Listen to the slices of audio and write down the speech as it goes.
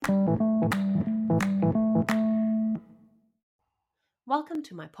Welcome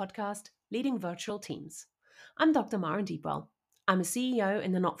to my podcast, Leading Virtual Teams. I'm Dr. Maren Deepwell. I'm a CEO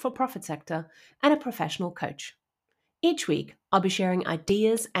in the not for profit sector and a professional coach. Each week, I'll be sharing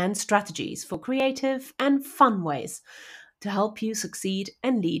ideas and strategies for creative and fun ways to help you succeed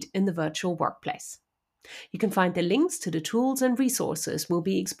and lead in the virtual workplace. You can find the links to the tools and resources we'll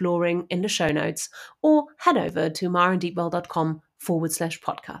be exploring in the show notes or head over to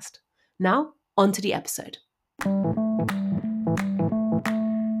marendeepwell.com/podcast. Now, on to the episode.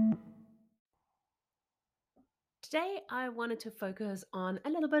 Today, I wanted to focus on a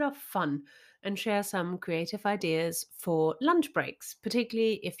little bit of fun and share some creative ideas for lunch breaks,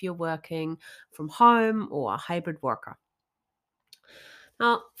 particularly if you're working from home or a hybrid worker.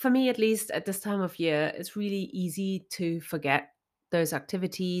 Now, for me, at least at this time of year, it's really easy to forget those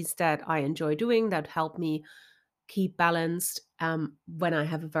activities that I enjoy doing that help me keep balanced when I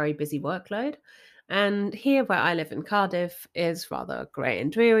have a very busy workload. And here, where I live in Cardiff, is rather grey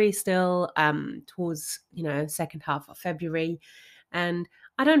and dreary still. Towards second half of February, and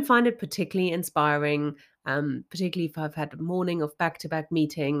I don't find it particularly inspiring. Particularly if I've had a morning of back-to-back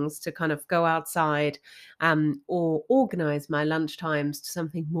meetings to kind of go outside or organize my lunch times to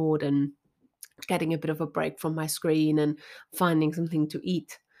something more than getting a bit of a break from my screen and finding something to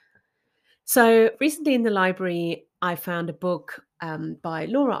eat. So recently in the library, I found a book by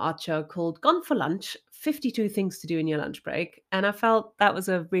Laura Archer called Gone for Lunch 52 Things to Do in Your Lunch Break. And I felt that was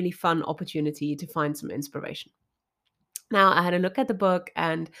a really fun opportunity to find some inspiration. Now, I had a look at the book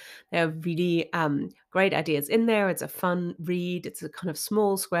and there are really great ideas in there. It's a fun read, it's a kind of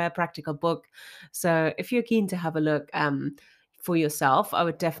small, square, practical book. So if you're keen to have a look, for yourself, I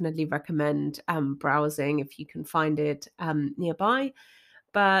would definitely recommend browsing if you can find it nearby.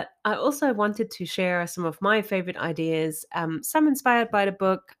 But I also wanted to share some of my favorite ideas, some inspired by the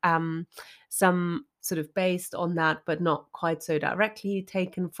book, some sort of based on that, but not quite so directly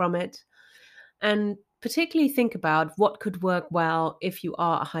taken from it. And particularly think about what could work well if you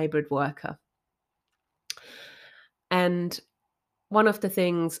are a hybrid worker. And one of the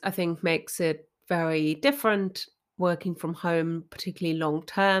things I think makes it very different working from home, particularly long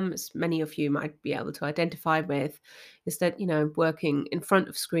term, as many of you might be able to identify with, is that, working in front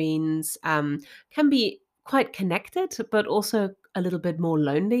of screens can be quite connected, but also a little bit more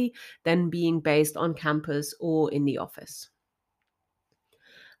lonely than being based on campus or in the office.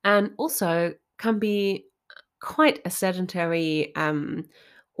 And also can be quite a sedentary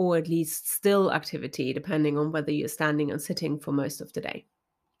or at least still activity, depending on whether you're standing or sitting for most of the day.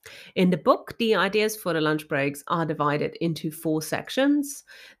 In the book, the ideas for the lunch breaks are divided into 4 sections.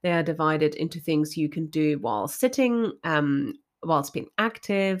 They are divided into things you can do while sitting, whilst being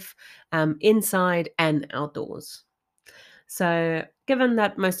active, inside and outdoors. So, given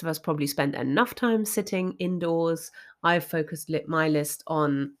that most of us probably spend enough time sitting indoors, I've focused my list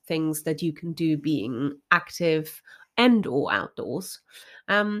on things that you can do being active and or outdoors.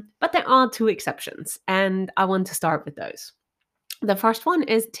 But there are 2 exceptions, and I want to start with those. The first one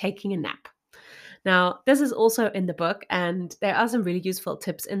is taking a nap. Now, this is also in the book, and there are some really useful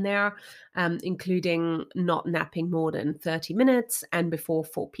tips in there, including not napping more than 30 minutes and before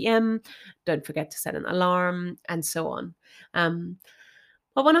 4 p.m. Don't forget to set an alarm, and so on. Um,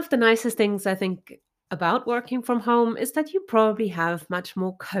 but one of the nicest things I think about working from home is that you probably have much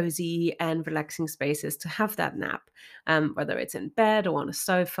more cozy and relaxing spaces to have that nap, whether it's in bed or on a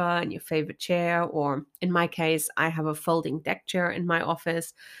sofa in your favorite chair, or in my case, I have a folding deck chair in my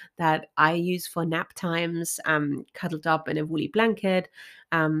office that I use for nap times, cuddled up in a woolly blanket,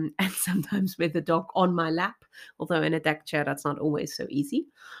 and sometimes with the dog on my lap, although in a deck chair, that's not always so easy.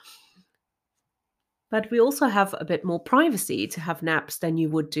 But we also have a bit more privacy to have naps than you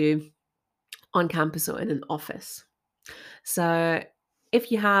would do on campus or in an office. So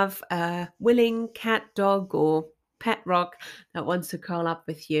if you have a willing cat, dog, or pet rock that wants to curl up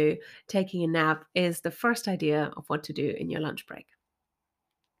with you, taking a nap is the first idea of what to do in your lunch break.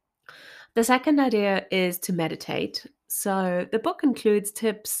 The second idea is to meditate. So the book includes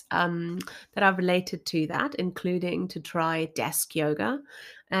tips that are related to that, including to try desk yoga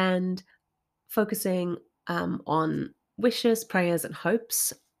and focusing on wishes, prayers, and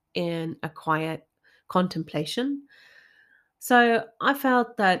hopes in a quiet contemplation. So I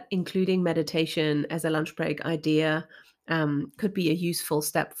felt that including meditation as a lunch break idea could be a useful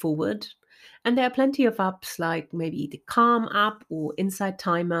step forward. And there are plenty of apps like maybe the Calm app or Insight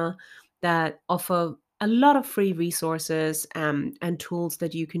Timer that offer a lot of free resources and tools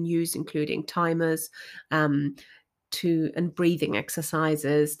that you can use, including timers, um, and breathing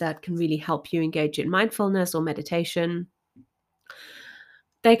exercises that can really help you engage in mindfulness or meditation.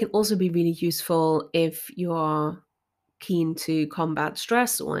 They can also be really useful if you're keen to combat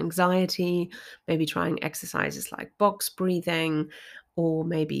stress or anxiety, maybe trying exercises like box breathing, or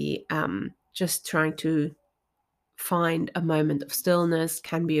maybe just trying to find a moment of stillness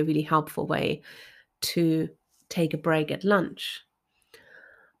can be a really helpful way to take a break at lunch.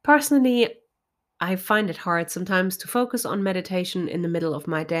 Personally, I find it hard sometimes to focus on meditation in the middle of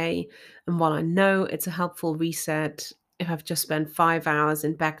my day. And while I know it's a helpful reset, if I've just spent 5 hours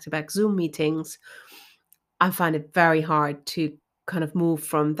in back to back Zoom meetings, I find it very hard to kind of move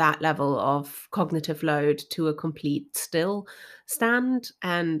from that level of cognitive load to a complete still stand.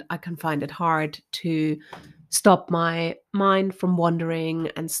 And I can find it hard to stop my mind from wandering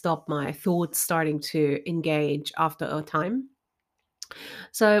and stop my thoughts starting to engage after a time.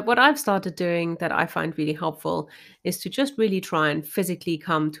 So, what I've started doing that I find really helpful is to just really try and physically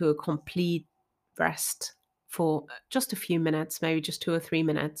come to a complete rest for just a few minutes, maybe just 2 or 3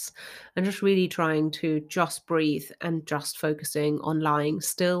 minutes, and just really trying to just breathe and just focusing on lying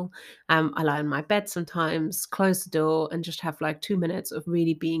still. I lie on my bed sometimes, close the door, and just have like 2 minutes of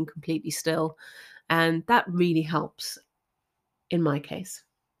really being completely still. And that really helps in my case.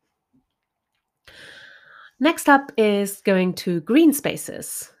 Next up is going to green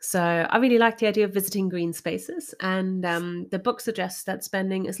spaces. So I really like the idea of visiting green spaces, and the book suggests that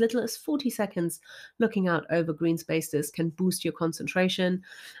spending as little as 40 seconds looking out over green spaces can boost your concentration.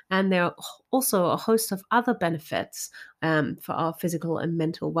 And there are also a host of other benefits for our physical and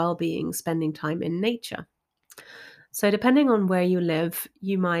mental well-being spending time in nature. So, depending on where you live,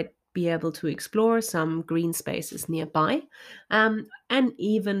 you might be able to explore some green spaces nearby, and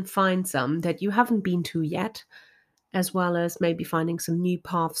even find some that you haven't been to yet, as well as maybe finding some new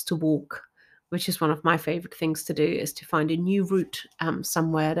paths to walk, which is one of my favorite things to do, is to find a new route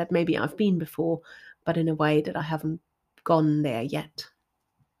somewhere that maybe I've been before, but in a way that I haven't gone there yet.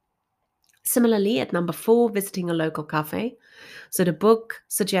 Similarly, at number 4, visiting a local cafe. So the book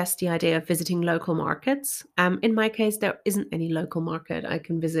suggests the idea of visiting local markets. In my case, there isn't any local market I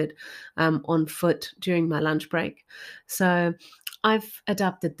can visit on foot during my lunch break. So I've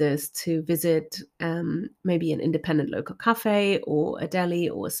adapted this to visit maybe an independent local cafe or a deli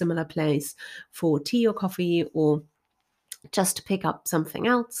or a similar place for tea or coffee, or just to pick up something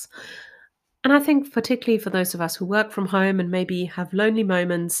else. And I think, particularly for those of us who work from home and maybe have lonely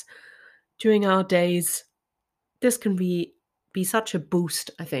moments during our days, this can be such a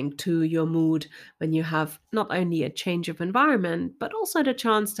boost, I think, to your mood when you have not only a change of environment, but also the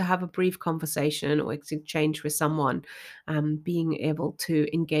chance to have a brief conversation or exchange with someone, being able to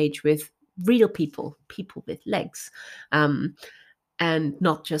engage with real people, people with legs, um, and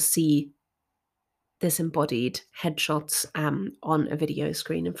not just see disembodied headshots on a video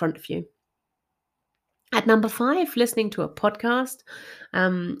screen in front of you. At number 5, listening to a podcast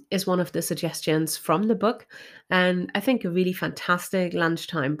is one of the suggestions from the book, and I think a really fantastic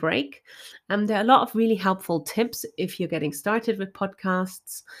lunchtime break. There are a lot of really helpful tips if you're getting started with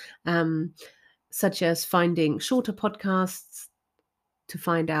podcasts, um, such as finding shorter podcasts to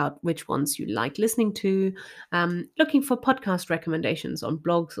find out which ones you like listening to, looking for podcast recommendations on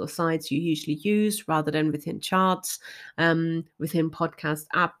blogs or sites you usually use rather than within charts, within podcast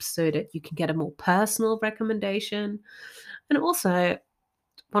apps, so that you can get a more personal recommendation. And also,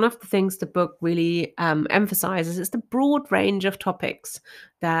 one of the things the book really emphasizes is the broad range of topics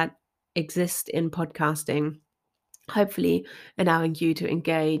that exist in podcasting, hopefully allowing you to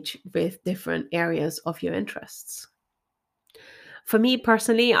engage with different areas of your interests. For me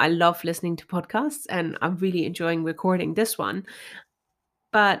personally, I love listening to podcasts and I'm really enjoying recording this one.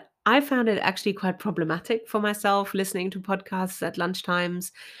 But I found it actually quite problematic for myself listening to podcasts at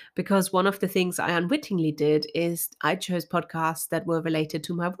lunchtimes, because one of the things I unwittingly did is I chose podcasts that were related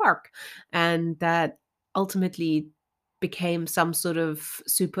to my work, and that ultimately became some sort of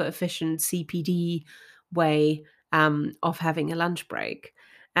super efficient CPD way of having a lunch break.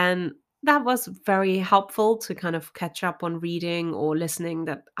 And that was very helpful to kind of catch up on reading or listening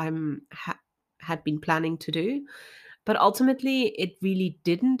that had been planning to do. But ultimately, it really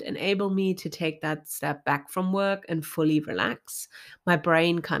didn't enable me to take that step back from work and fully relax. My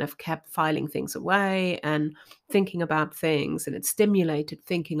brain kind of kept filing things away and thinking about things, and it stimulated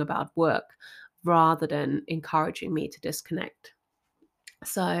thinking about work rather than encouraging me to disconnect.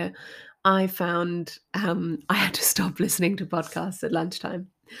 So I found I had to stop listening to podcasts at lunchtime.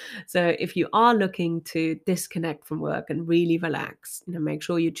 So if you are looking to disconnect from work and really relax, make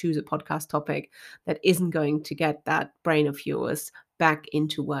sure you choose a podcast topic that isn't going to get that brain of yours back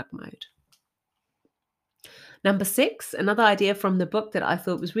into work mode. Number 6, another idea from the book that I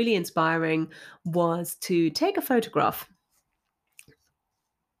thought was really inspiring was to take a photograph,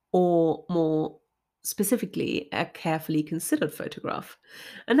 or more specifically a carefully considered photograph.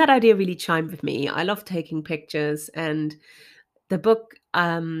 And that idea really chimed with me. I love taking pictures, and the book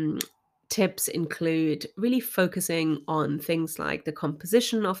tips include really focusing on things like the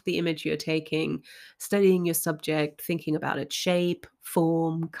composition of the image you're taking, studying your subject, thinking about its shape,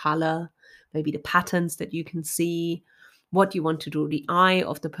 form, color, maybe the patterns that you can see, what you want to draw the eye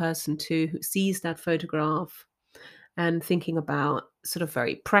of the person to who sees that photograph, and thinking about sort of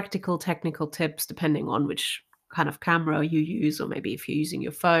very practical technical tips depending on which kind of camera you use, or maybe if you're using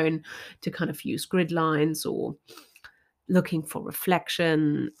your phone to kind of use grid lines or looking for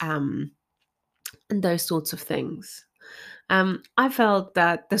reflection, and those sorts of things. I felt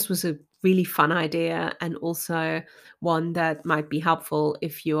that this was a really fun idea, and also one that might be helpful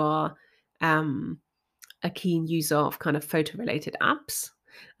if you are um, a keen user of kind of photo related apps.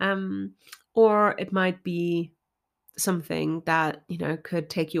 Um, or it might be something that could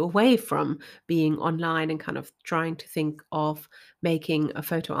take you away from being online and kind of trying to think of making a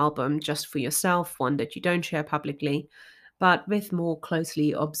photo album just for yourself, one that you don't share publicly, but with more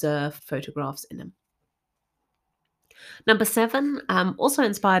closely observed photographs in them. Number seven, also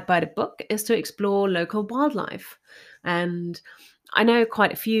inspired by the book, is to explore local wildlife. And I know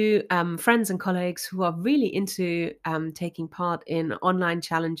quite a few friends and colleagues who are really into taking part in online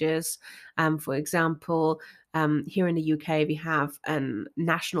challenges. For example, here in the UK, we have a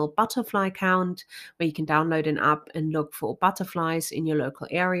national butterfly count where you can download an app and look for butterflies in your local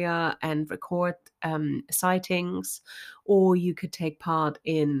area and record sightings. Or you could take part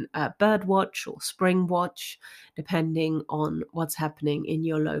in bird watch or spring watch, depending on what's happening in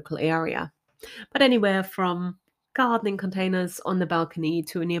your local area. But anywhere from gardening containers on the balcony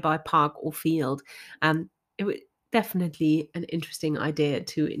to a nearby park or field, it was definitely an interesting idea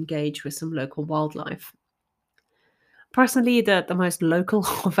to engage with some local wildlife. Personally, the most local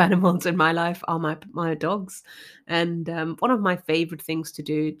of animals in my life are my dogs, and one of my favorite things to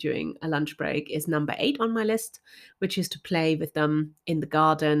do during a lunch break is number 8 on my list, which is to play with them in the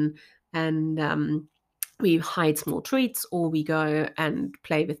garden. And we hide small treats, or we go and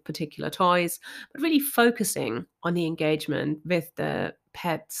play with particular toys, but really focusing on the engagement with the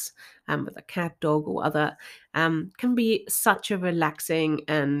pets, with a cat, dog, or other, can be such a relaxing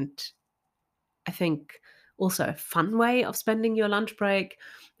and, I think, also a fun way of spending your lunch break.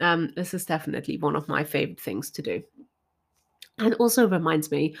 This is definitely one of my favorite things to do. And also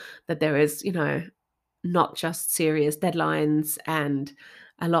reminds me that there is, not just serious deadlines and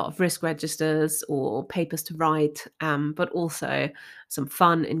a lot of risk registers or papers to write, but also some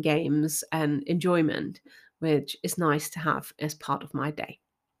fun and games and enjoyment, which is nice to have as part of my day.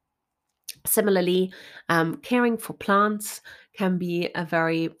 Similarly, caring for plants can be a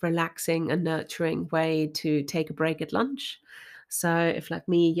very relaxing and nurturing way to take a break at lunch. So, if like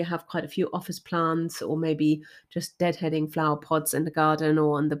me, you have quite a few office plants, or maybe just deadheading flower pots in the garden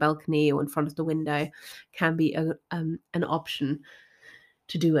or on the balcony or in front of the window, can be an option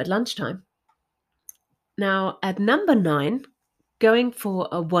to do at lunchtime. Now, at number 9, going for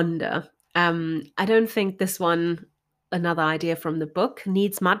a wander. I don't think this one, another idea from the book,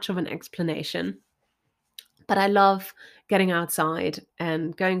 needs much of an explanation. But I love getting outside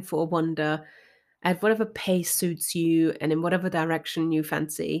and going for a wander at whatever pace suits you and in whatever direction you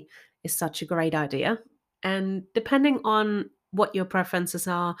fancy is such a great idea. And depending on what your preferences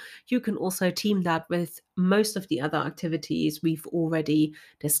are, you can also team that with most of the other activities we've already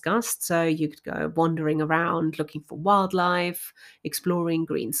discussed. So you could go wandering around looking for wildlife, exploring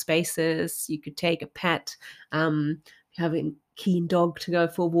green spaces. You could take a pet, having keen dog to go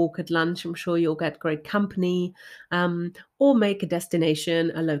for a walk at lunch. I'm sure you'll get great company. Or make a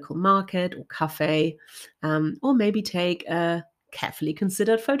destination a local market or cafe, or maybe take a carefully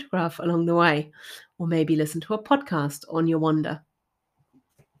considered photograph along the way, or maybe listen to a podcast on your wander.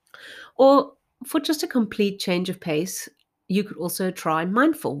 Or for just a complete change of pace, you could also try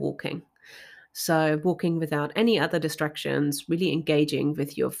mindful walking. So, walking without any other distractions, really engaging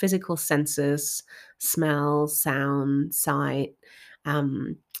with your physical senses, smell, sound, sight,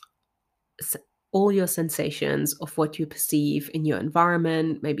 um, s- all your sensations of what you perceive in your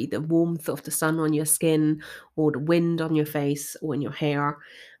environment, maybe the warmth of the sun on your skin, or the wind on your face or in your hair.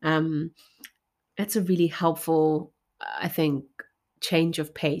 Um, it's a really helpful, I think, change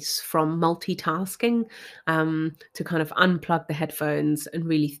of pace from multitasking, to kind of unplug the headphones and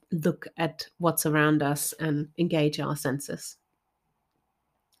really look at what's around us and engage our senses.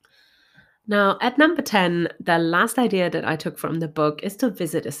 Now, at number 10, the last idea that I took from the book is to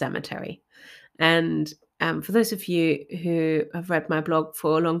visit a cemetery. And for those of you who have read my blog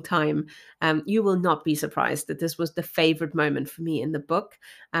for a long time, you will not be surprised that this was the favorite moment for me in the book,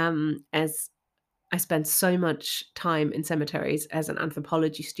 as I spent so much time in cemeteries as an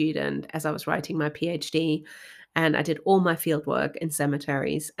anthropology student as I was writing my PhD, and I did all my field work in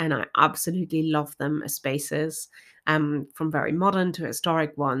cemeteries, and I absolutely love them as spaces, from very modern to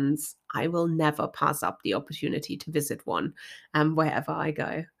historic ones. I will never pass up the opportunity to visit one, wherever I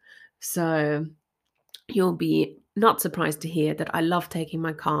go. So you'll be not surprised to hear that I love taking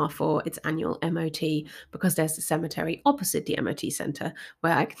my car for its annual MOT because there's a cemetery opposite the MOT centre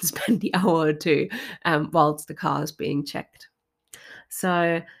where I can spend the hour or two whilst the car is being checked.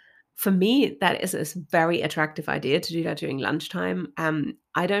 So for me, that is a very attractive idea to do that during lunchtime.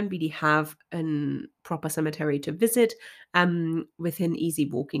 I don't really have a proper cemetery to visit within easy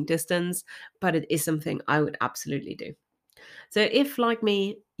walking distance, but it is something I would absolutely do. So, if like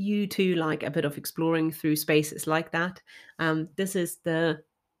me, you too like a bit of exploring through spaces like that, this is the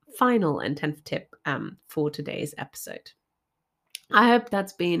final and 10th tip for today's episode. I hope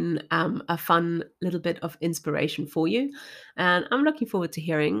that's been a fun little bit of inspiration for you. And I'm looking forward to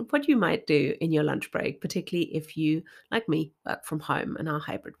hearing what you might do in your lunch break, particularly if you, like me, work from home and are a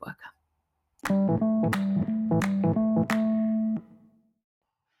hybrid worker.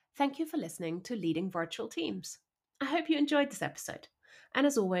 Thank you for listening to Leading Virtual Teams. I hope you enjoyed this episode. And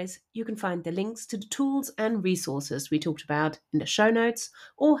as always, you can find the links to the tools and resources we talked about in the show notes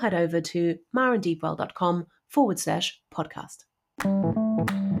or head over to marendeepwell.com/podcast.